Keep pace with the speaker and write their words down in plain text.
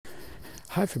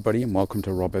Hi everybody and welcome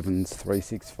to Rob Evans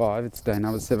 365. It's day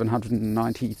number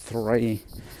 793.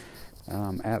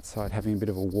 Outside having a bit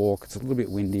of a walk. It's a little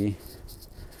bit windy.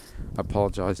 I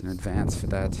apologise in advance for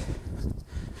that.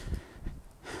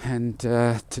 And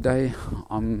today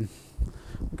I'm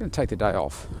going to take the day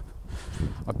off.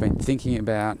 I've been thinking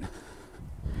about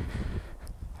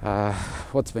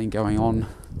what's been going on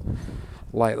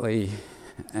lately,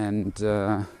 and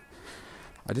I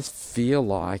just feel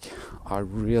like I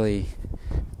really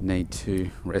need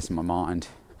to rest my mind.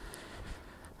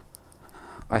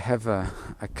 I have a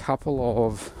couple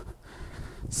of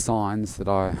signs that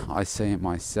I see in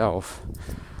myself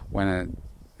when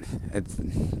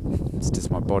it's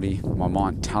just my body, my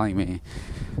mind telling me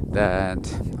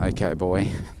that, okay boy,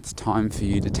 it's time for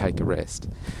you to take a rest.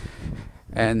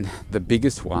 And the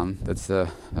biggest one that's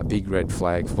a big red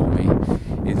flag for me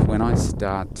is when I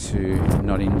start to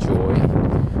not enjoy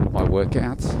my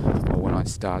workouts, or when I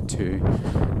start to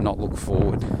not look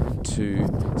forward to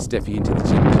stepping into the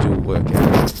gym to do a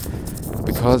workout,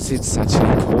 because it's such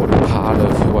an important part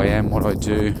of who I am, what I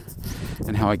do,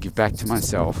 and how I give back to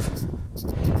myself.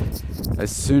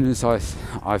 As soon as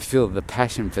I feel the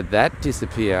passion for that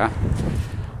disappear,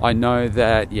 I know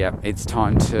that it's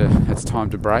time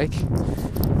to break.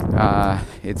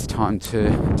 It's time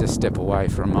to just step away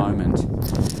for a moment,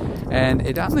 and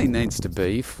it only needs to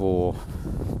be for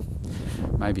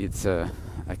maybe it's a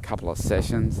couple of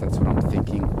sessions. That's what I'm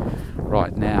thinking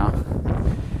right now,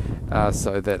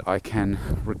 so that I can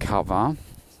recover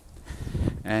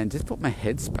and just put my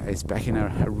headspace back in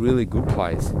a really good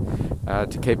place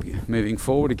to keep moving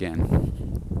forward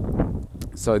again.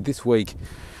 So this week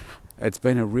it's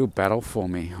been a real battle for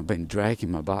me. I've been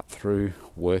dragging my butt through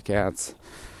workouts,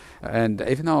 and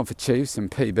even though I've achieved some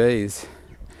PBs,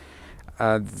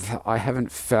 I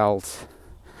haven't felt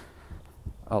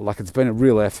like it's been a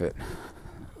real effort.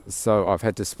 So I've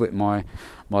had to split my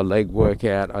leg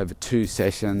workout over 2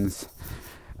 sessions,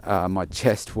 my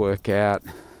chest workout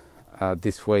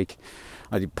this week.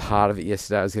 I did part of it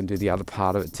yesterday. I was going to do the other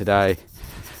part of it today,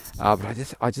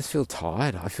 but I just feel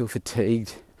tired. I feel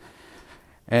fatigued,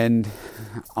 and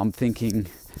I'm thinking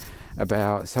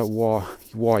about, so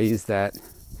why is that?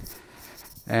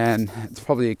 And it's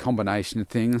probably a combination of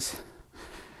things.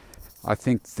 I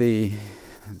think the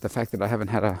fact that I haven't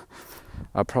had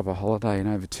a proper holiday in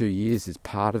over 2 years is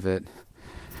part of it.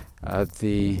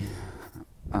 The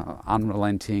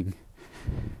unrelenting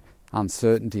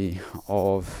uncertainty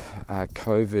of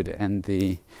COVID and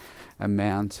the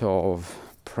amount of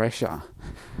pressure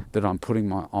that I'm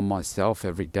putting on myself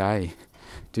every day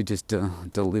to just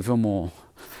deliver more,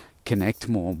 connect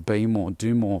more, be more,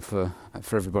 do more for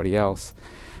everybody else.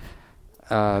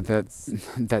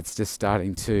 That's just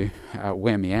starting to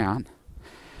wear me out.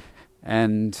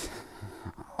 And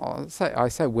I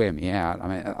say wear me out. I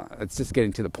mean, it's just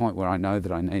getting to the point where I know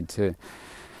that I need to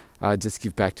just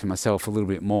give back to myself a little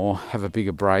bit more, have a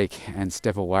bigger break, and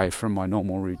step away from my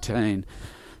normal routine,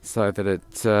 so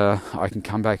that I can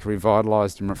come back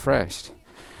revitalised and refreshed.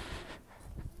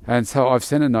 And so I've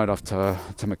sent a note off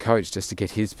to my coach just to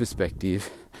get his perspective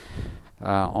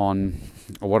on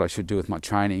what I should do with my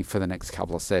training for the next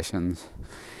couple of sessions.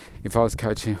 If I was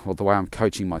coaching, well, the way I'm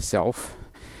coaching myself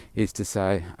is to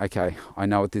say, okay, I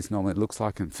know what this normally looks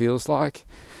like and feels like.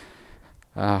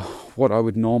 What I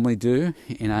would normally do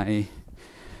in a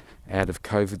out of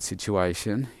COVID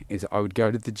situation is I would go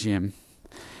to the gym,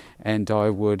 and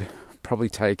I would probably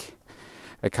take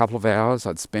a couple of hours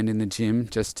I'd spend in the gym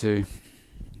just to,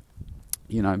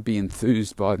 be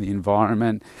enthused by the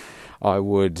environment. I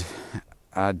would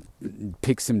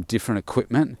pick some different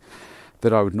equipment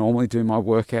that I would normally do my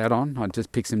workout on. I'd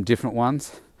just pick some different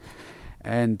ones,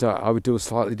 and I would do a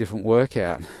slightly different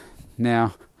workout.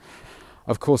 Now,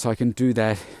 of course, I can do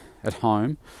that at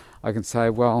home. I can say,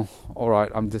 well, all right,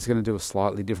 I'm just going to do a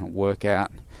slightly different workout,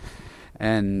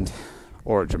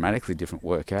 or a dramatically different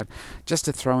workout, just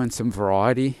to throw in some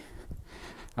variety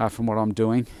from what I'm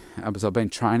doing, because I've been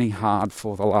training hard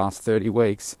for the last 30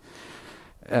 weeks.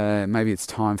 Maybe it's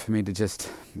time for me to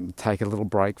just take a little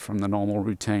break from the normal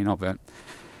routine of it.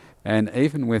 And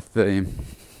even with the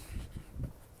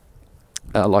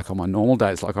like on my normal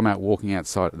days, like I'm out walking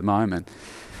outside at the moment,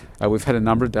 we've had a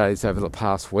number of days over the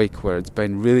past week where it's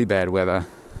been really bad weather,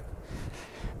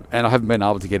 and I haven't been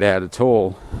able to get out at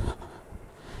all.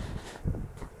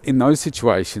 In those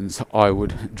situations, I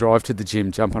would drive to the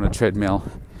gym, jump on a treadmill,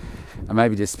 and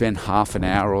maybe just spend half an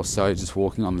hour or so just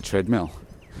walking on the treadmill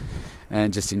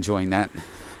and just enjoying that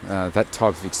type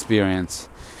of experience.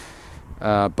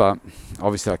 But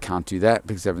obviously I can't do that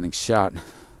because everything's shut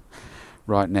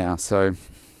right now. So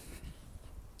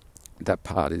that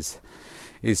part is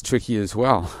is tricky as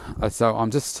well. So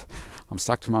I'm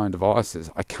stuck to my own devices.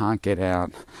 I can't get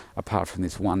out apart from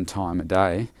this one time a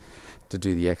day to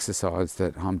do the exercise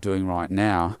that I'm doing right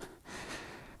now.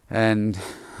 And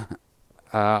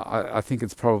I think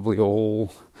it's probably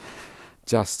all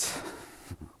just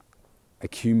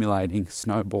accumulating,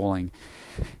 snowballing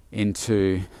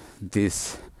into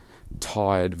this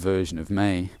tired version of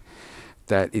me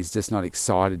that is just not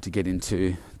excited to get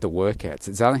into the workouts.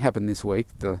 It's only happened this week,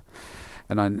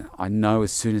 and I know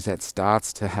as soon as that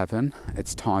starts to happen,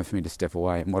 it's time for me to step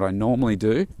away. And what I normally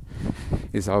do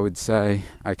is I would say,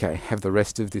 okay, have the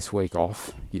rest of this week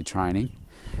off your training.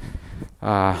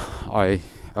 I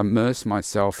immerse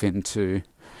myself into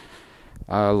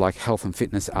like health and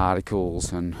fitness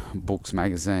articles and books,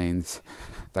 magazines,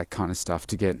 that kind of stuff,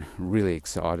 to get really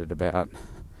excited about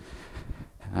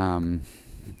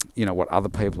what other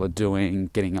people are doing,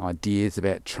 getting ideas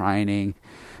about training,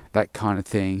 that kind of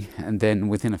thing. And then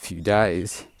within a few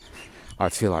days I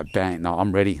feel like, bang, no,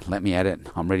 I'm ready, let me at it,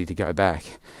 I'm ready to go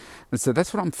back. And so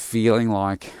that's what I'm feeling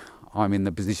like I'm in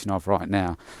the position of right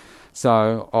now.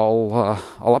 So I'll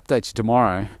update you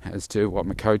tomorrow as to what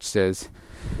my coach says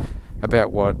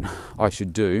about what I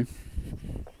should do.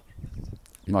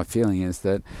 My feeling is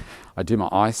that I do my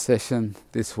ice session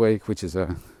this week, which is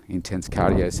a intense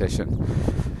cardio session,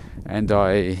 and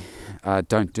I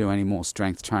don't do any more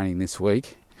strength training this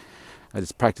week. I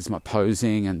just practice my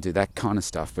posing and do that kind of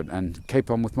stuff, and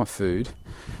keep on with my food,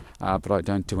 but I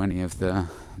don't do any of the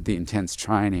intense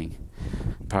training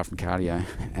apart from cardio,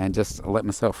 and just let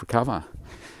myself recover.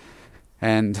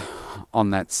 And on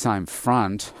that same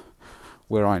front,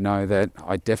 where I know that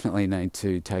I definitely need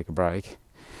to take a break,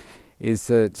 is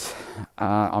that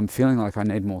I'm feeling like I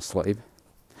need more sleep.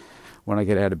 When I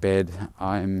get out of bed,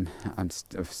 I'm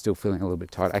still feeling a little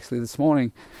bit tired. Actually, this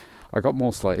morning I got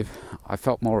more sleep. I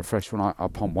felt more refreshed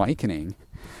upon awakening,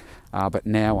 but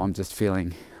now I'm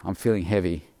feeling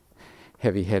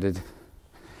heavy-headed,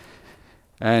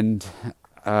 and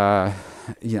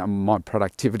my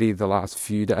productivity the last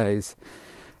few days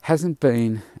hasn't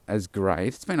been as great.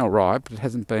 It's been all right, but it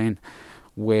hasn't been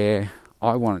where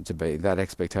I want it to be, that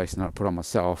expectation that I put on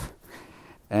myself.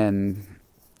 And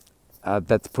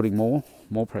that's putting more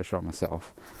pressure on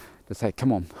myself to say,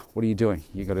 come on, what are you doing?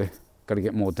 You got to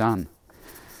get more done.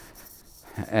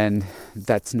 And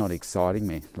that's not exciting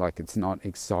me. Like, it's not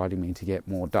exciting me to get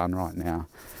more done right now.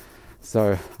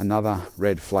 So another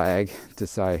red flag to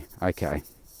say, okay,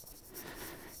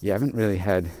 you haven't really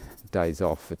had days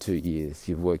off for 2 years.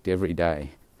 You've worked every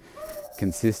day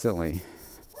consistently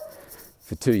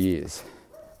for 2 years.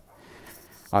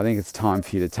 I think it's time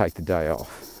for you to take the day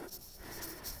off.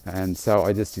 And so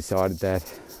I just decided that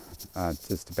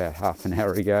just about half an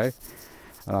hour ago.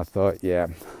 And I thought, yeah,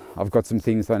 I've got some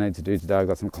things I need to do today. I've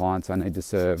got some clients I need to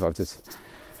serve. I've just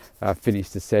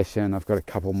finished a session. I've got a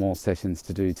couple more sessions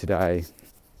to do today.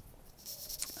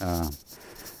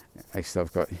 Actually,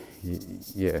 I've got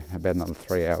about another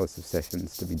 3 hours of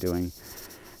sessions to be doing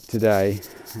today.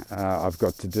 I've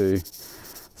got to do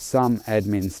some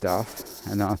admin stuff,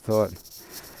 and I thought,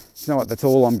 you know what, that's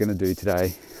all I'm going to do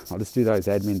today. I'll just do those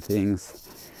admin things,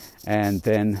 and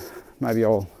then maybe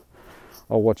I'll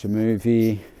watch a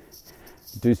movie,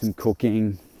 do some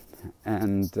cooking,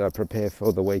 and prepare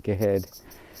for the week ahead,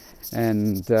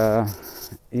 and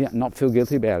not feel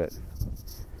guilty about it.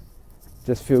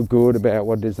 Just feel good about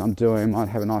what it is I'm doing. Might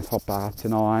have a nice hot bath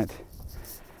tonight,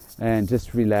 and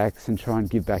just relax and try and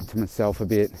give back to myself a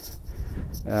bit,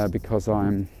 because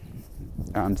I'm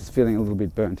just feeling a little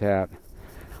bit burnt out,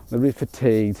 a little bit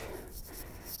fatigued,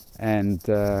 and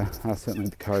certainly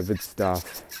the COVID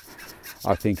stuff,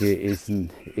 I think it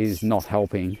is not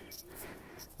helping,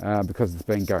 because it's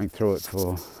been going through it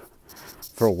for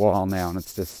a while now, and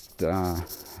it's just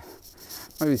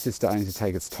maybe it's just starting to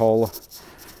take its toll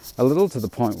a little, to the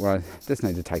point where I just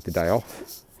need to take the day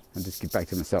off and just get back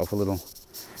to myself a little.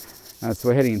 So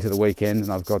we're heading into the weekend,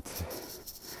 and I've got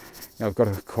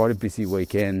quite a busy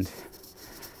weekend.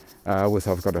 I've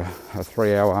got a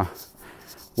 3-hour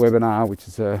webinar, which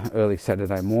is early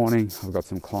Saturday morning. I've got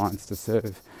some clients to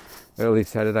serve early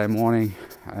Saturday morning,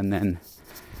 and then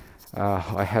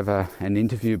I have an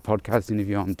podcast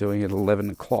interview I'm doing at 11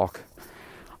 o'clock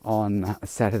on a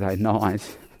Saturday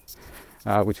night,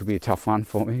 which will be a tough one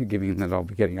for me, given that I'll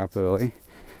be getting up early.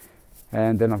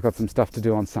 And then I've got some stuff to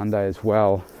do on Sunday as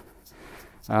well.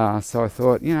 So I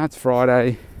thought, it's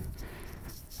Friday.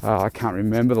 I can't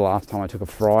remember the last time I took a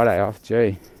Friday off.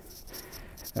 Gee.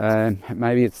 And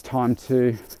maybe it's time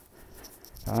to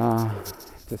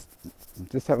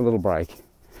just have a little break.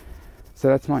 So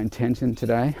that's my intention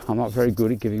today. I'm not very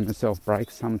good at giving myself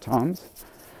breaks sometimes.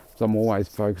 So I'm always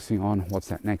focusing on what's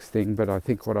that next thing. But I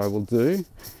think what I will do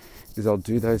is I'll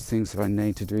do those things that I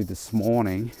need to do this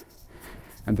morning,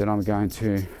 and then I'm going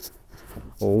to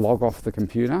log off the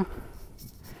computer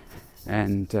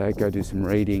and go do some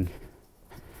reading,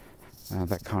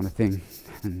 that kind of thing,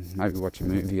 and maybe watch a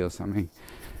movie or something,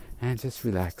 and just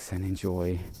relax and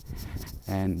enjoy,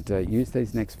 and use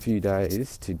these next few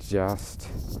days to just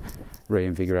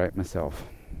reinvigorate myself.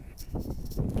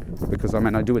 Because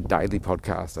I do a daily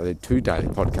podcast. I did 2 daily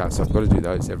podcasts, so I've got to do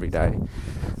those every day.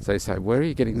 So you say, where are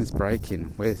you getting this break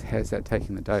in? How's that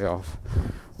taking the day off?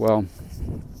 Well,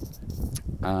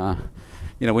 when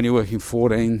you're working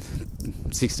 14,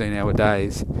 16-hour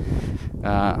days,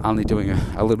 only doing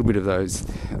a little bit of those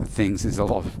things is a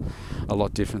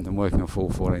lot different than working a full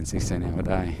 14, 16-hour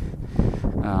day.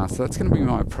 So that's going to be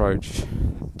my approach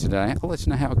today. I'll let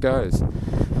you know how it goes.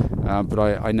 But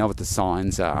I know what the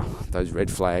signs are, those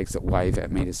red flags that wave at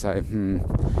me to say,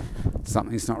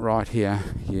 something's not right here.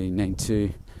 You need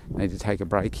to take a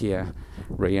break here,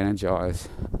 re-energize.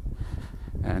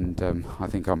 And I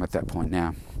think I'm at that point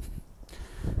now.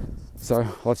 So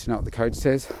I'll let you know what the coach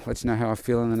says, let you know how I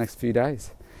feel in the next few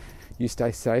days. You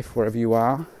stay safe wherever you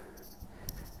are,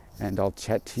 and I'll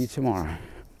chat to you tomorrow.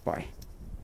 Bye.